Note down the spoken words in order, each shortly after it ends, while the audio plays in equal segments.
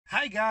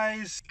Hi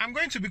guys, I'm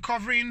going to be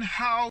covering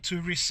how to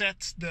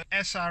reset the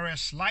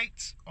SRS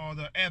light or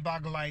the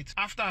airbag light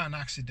after an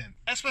accident,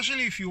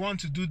 especially if you want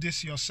to do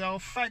this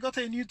yourself. I got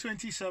a new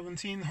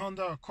 2017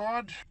 Honda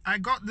Accord. I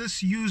got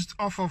this used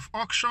off of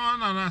auction,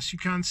 and as you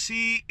can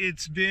see,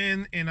 it's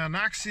been in an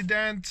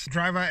accident.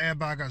 Driver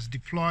airbag has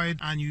deployed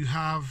and you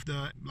have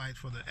the light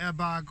for the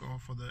airbag or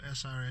for the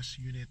SRS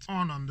unit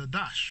on the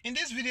dash. In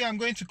this video, I'm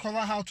going to cover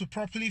how to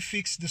properly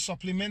fix the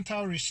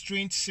supplemental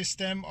restraint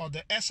system or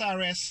the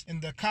SRS in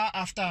the car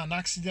after an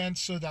accident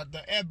so that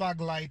the airbag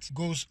light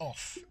goes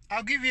off.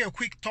 I'll give you a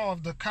quick tour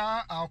of the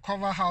car. I'll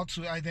cover how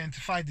to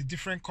identify the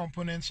different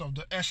components of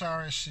the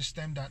SRS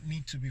system that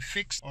need to be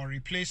fixed or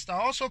replaced.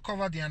 I'll also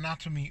cover the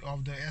anatomy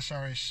of the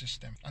SRS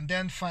system, and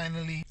then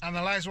finally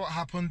analyze what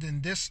happened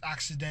in this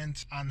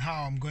accident and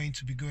how I'm going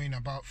to be going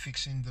about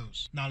fixing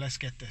those. Now let's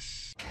get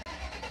this.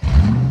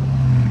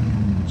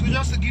 So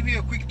just to give you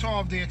a quick tour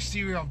of the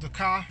exterior of the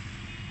car,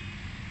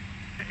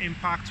 the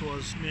impact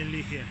was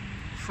mainly here.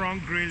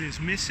 Front grille is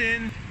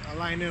missing,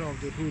 aligning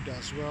of the hood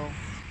as well.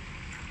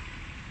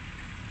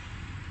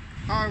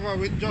 However,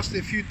 with just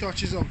a few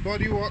touches of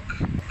bodywork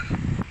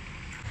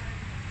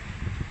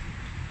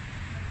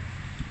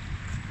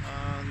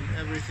and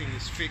everything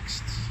is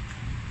fixed.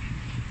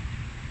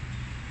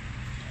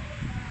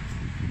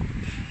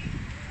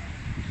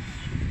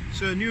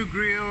 So new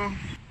grille.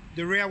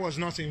 The rear was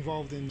not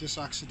involved in this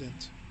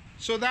accident.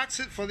 So that's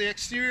it for the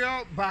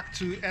exterior. Back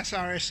to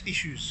SRS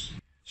issues.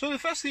 So the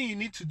first thing you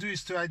need to do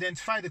is to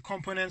identify the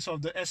components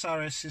of the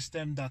SRS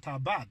system that are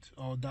bad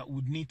or that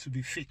would need to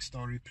be fixed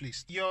or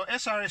replaced. Your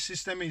SRS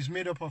system is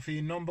made up of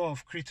a number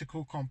of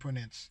critical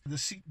components. The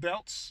seat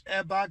belts,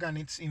 airbag and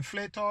its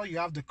inflator. You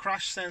have the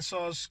crash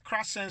sensors.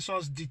 Crash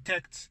sensors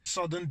detect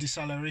sudden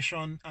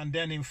deceleration and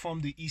then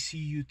inform the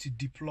ECU to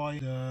deploy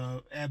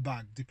the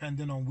airbag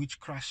depending on which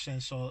crash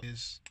sensor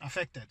is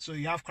affected. So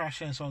you have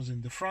crash sensors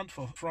in the front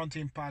for front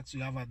impacts.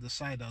 You have at the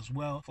side as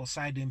well for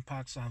side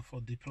impacts and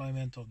for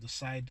deployment of the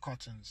side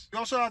cottons. You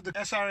also have the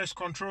SRS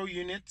control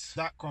unit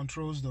that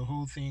controls the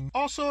whole thing.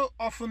 Also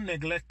often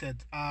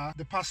neglected are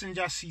the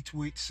passenger seat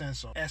weight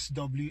sensor,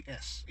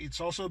 SWS. It's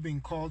also been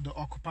called the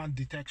occupant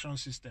detection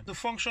system. The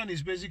function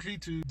is basically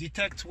to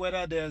detect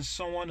whether there's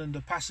someone in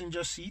the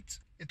passenger seat.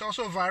 It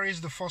also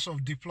varies the force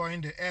of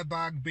deploying the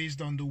airbag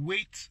based on the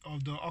weight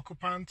of the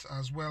occupant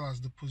as well as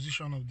the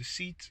position of the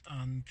seat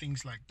and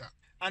things like that.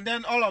 And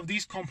then all of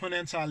these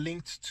components are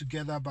linked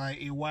together by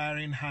a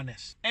wiring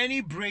harness.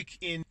 Any break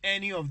in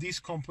any of these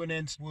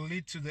components will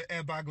lead to the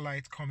airbag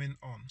light coming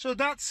on. So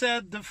that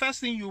said, the first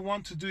thing you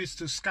want to do is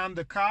to scan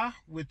the car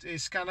with a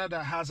scanner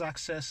that has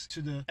access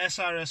to the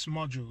SRS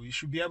module. It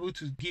should be able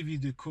to give you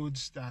the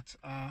codes that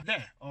are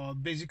there or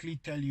basically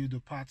tell you the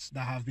parts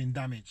that have been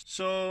damaged.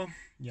 So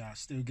yeah,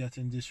 still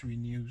getting this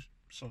renewed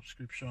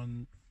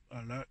subscription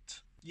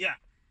alert. Yeah.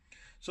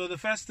 So the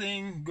first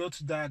thing, go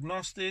to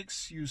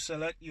diagnostics, you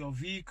select your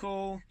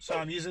vehicle. So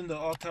I'm using the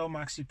Autel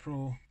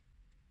MaxiPRO.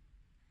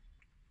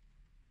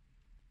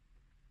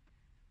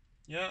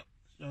 Yeah,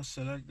 just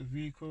select the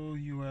vehicle,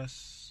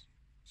 US.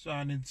 So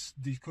and it's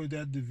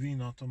decoded the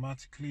VIN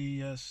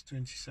automatically. Yes,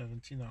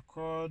 2017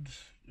 Accord.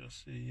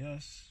 Just say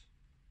yes.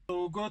 So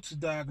we'll go to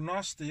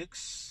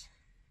diagnostics.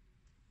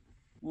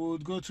 We'll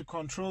go to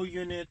control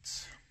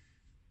unit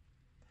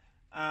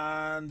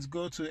and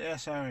go to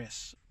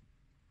SRS.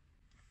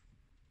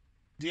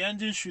 The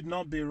engine should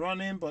not be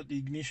running, but the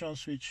ignition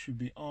switch should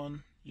be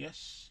on.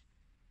 Yes.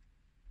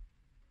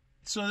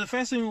 So the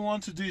first thing we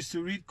want to do is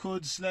to read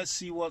codes. Let's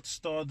see what's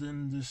stored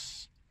in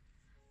this.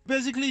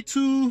 Basically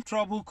 2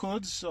 trouble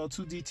codes or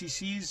 2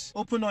 DTCs.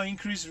 Open or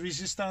increase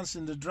resistance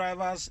in the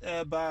driver's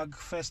airbag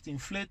first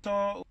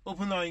inflator.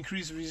 Open or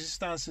increase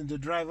resistance in the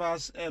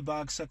driver's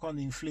airbag second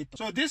inflator.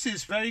 So this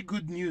is very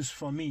good news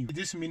for me.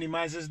 This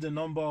minimizes the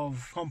number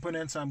of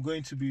components I'm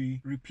going to be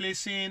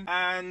replacing,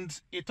 and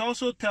it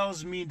also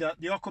tells me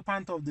that the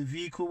occupant of the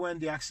vehicle when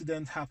the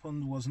accident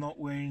happened was not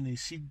wearing a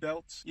seat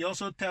belt. It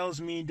also tells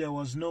me there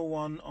was no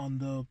one on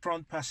the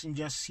front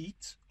passenger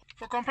seat.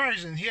 For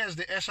comparison, here's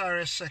the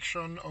SRS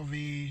section of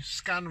a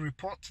scan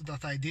report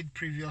that I did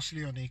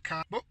previously on a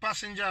car. Both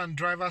passenger and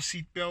driver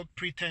seatbelt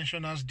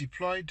pre-tensioners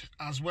deployed,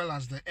 as well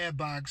as the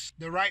airbags.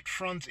 The right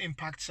front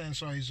impact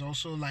sensor is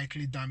also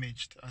likely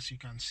damaged, as you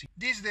can see.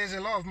 These days,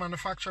 a lot of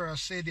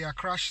manufacturers say their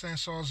crash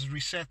sensors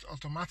reset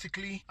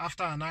automatically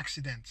after an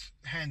accident.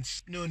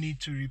 Hence, no need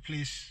to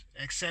replace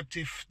except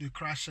if the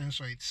crash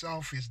sensor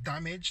itself is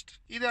damaged.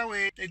 Either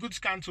way, a good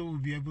scan tool will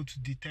be able to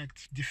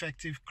detect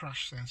defective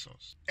crash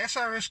sensors.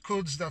 SRS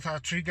codes that are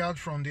triggered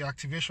from the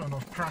activation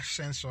of crash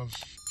sensors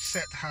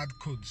set hard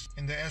codes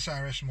in the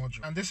SRS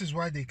module, and this is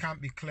why they can't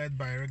be cleared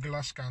by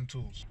regular scan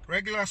tools.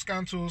 Regular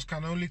scan tools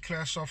can only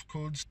clear soft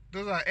codes.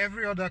 Those are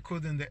every other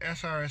code in the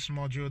SRS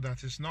module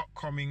that is not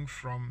coming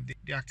from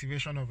the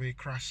activation of a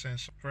crash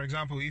sensor. For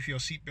example, if your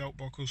seatbelt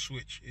buckle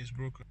switch is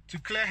broken. To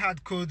clear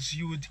hard codes,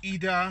 you would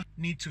either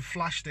need to to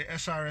flash the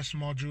SRS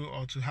module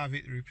or to have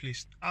it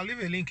replaced. I'll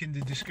leave a link in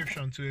the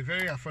description to a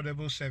very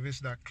affordable service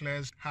that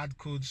clears hard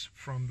codes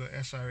from the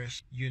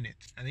SRS unit.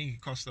 I think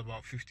it costs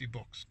about $50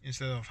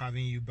 instead of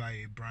having you buy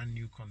a brand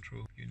new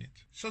control unit.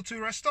 So to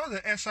restore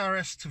the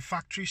SRS to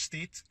factory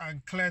state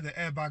and clear the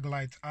Airbag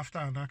light after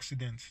an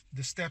accident,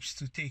 the steps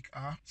to take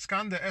are: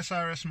 scan the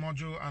SRS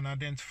module and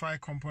identify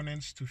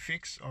components to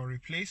fix or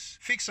replace.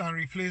 Fix and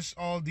replace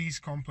all these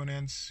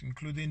components,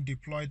 including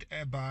deployed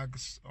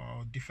airbags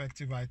or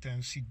defective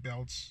items, seat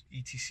belts,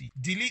 etc.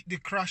 Delete the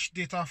crash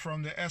data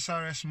from the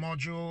SRS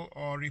module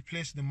or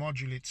replace the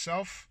module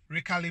itself.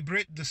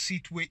 Recalibrate the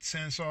seat weight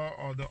sensor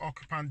or the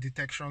occupant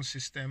detection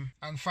system.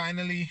 And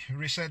finally,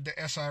 reset the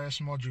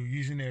SRS module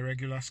using a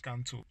regular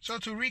scan tool. So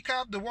to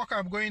recap, the work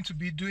I'm going to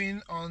be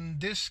doing on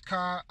this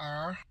car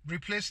are: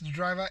 replace the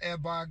driver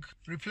airbag,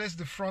 replace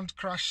the front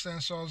crash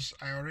sensors.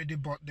 I already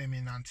bought them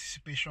in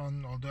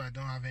anticipation, although I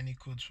don't have any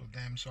codes for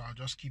them, so I'll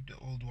just keep the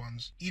old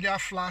ones. Either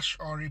flash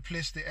or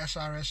replace the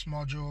SRS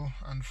module,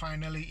 and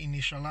finally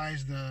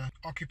initialize the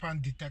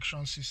occupant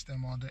detection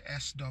system or the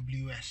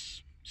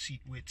SWS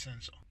seat weight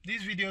sensor.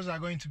 These videos are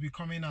going to be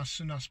coming as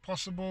soon as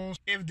possible.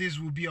 If this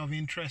will be of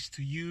interest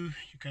to you,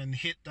 you can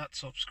hit that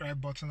subscribe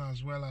button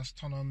as well as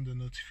turn on the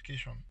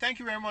notification. Thank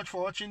you very much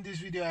for watching this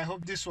video. I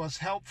hope this was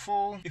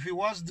helpful. If it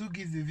was, do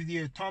give the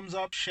video a thumbs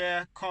up,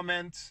 share,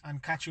 comment,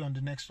 and catch you on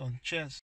the next one. Cheers.